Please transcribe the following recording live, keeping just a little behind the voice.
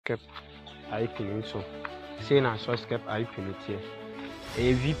kept IP so say na socksIP IP here.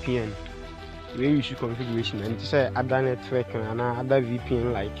 A VPN where you should configuration and say other network and other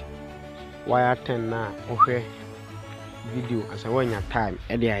VPN like wire 10 now okay video as a one your time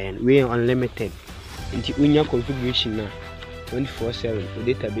we unlimited into unya configuration now 24/7 for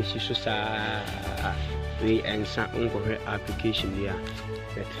database so we and some application there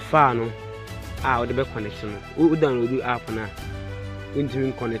but far no would be connected who download the app now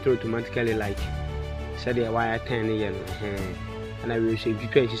we connect automatically like say the wire 10 and I will say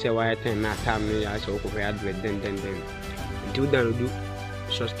VPN she say wire 10 now time I so over advert then until download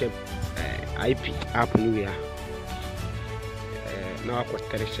socksIP IP app nowhere now I got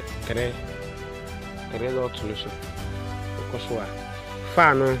 3 lots no so because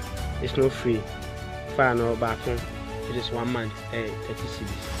far no it's not free far no back home it is 1 month 30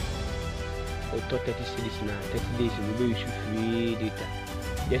 cedis or 30 cedis now 30 days in the way you should free data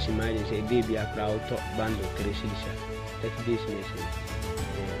just imagine say day be a crowd top bundle 3 cedis 30 days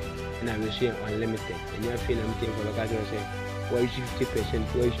and I will say unlimited and you feel I'm taking for location say why is 50%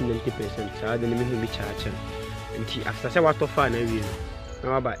 why is 90% so I don't even be charged until after say what offer na we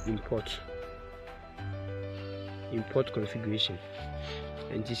now about import configuration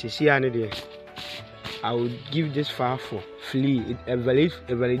and this is here there I will give this file for free it valid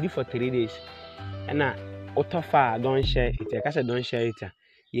for 3 days and auto file don't share it because I don't share it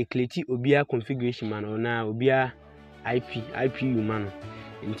you click obia configuration man or now obia IP man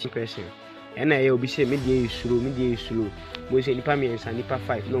in person and I will be say media is slow we say nipa me and nipa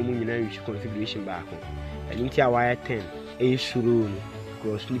 5 no mo nyina use configuration back and into wire 10 e slow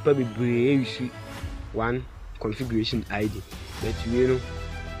because nipa be use one configuration ID but you know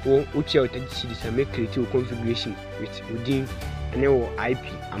what you cedis and make create your configuration with within any IP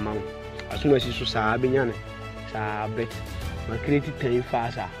amount as soon as you so bet my create 10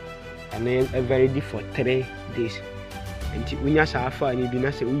 faster and then valid for 3 days until when you say far and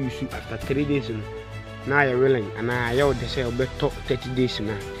you say we use after 3 days now you're willing and I would say about 30 days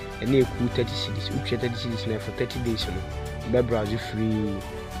now and you cool 30 cedis which 30 cedis now for 30 days be browser free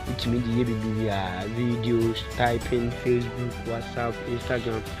which media videos typing Facebook WhatsApp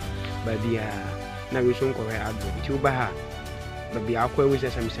Instagram baby now we show correct advert you buy baby akwa we say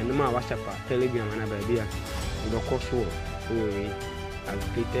some no WhatsApp Telegram and baby the course I've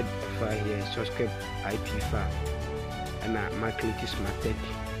created a file here socksIP IP file and my click is my tech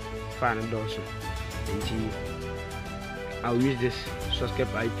file and also and I'll use this socksIP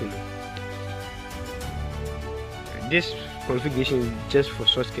IP this configuration is just for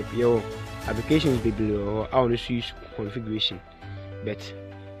socksIP your application is below I want to use configuration but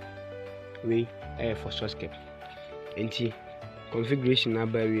we for socksIP and configuration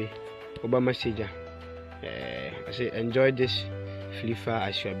number we Obama message I say enjoy this free file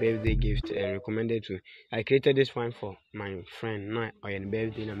as your birthday gift and recommended to I created this one for my friend now or your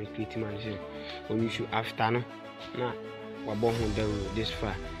birthday and I create man when you should after no na wabon this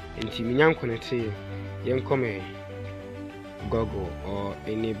file and me connect you come Google or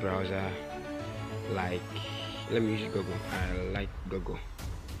any browser like let me use Google. I like Google.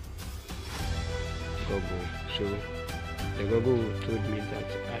 So the Google told me that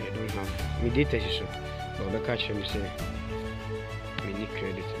I don't have me data so but the catch me say me need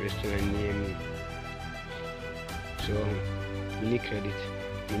credit restaurant near me so me need credit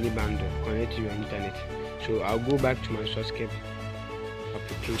me need bundle connect to your internet so I'll go back to my socksIP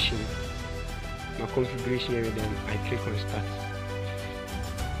application my configuration area then I click on start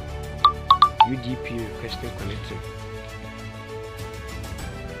UDP requesting connecting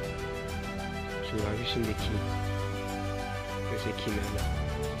so I'm using the key there's a key number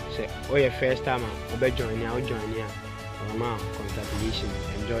say your first time I'll join here congratulations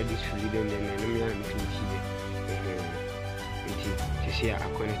enjoy this freedom and I'm going to see I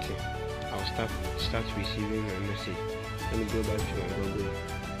connected I'll start receiving my message let me go back to my Google.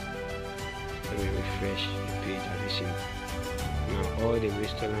 Let me refresh the page everything. Now all the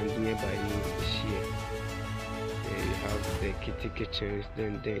restaurants nearby you is here. You have the Kitty Kitchens,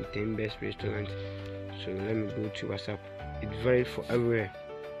 then 10 best restaurants. So let me go to WhatsApp. It's very for everywhere.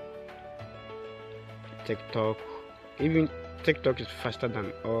 TikTok, even TikTok is faster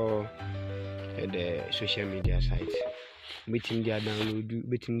than all the social media sites. Waiting their download,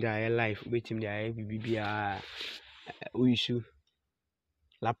 waiting their live, waiting their BBB issue.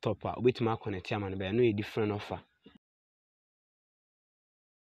 Laptop with my connect man but I know a different offer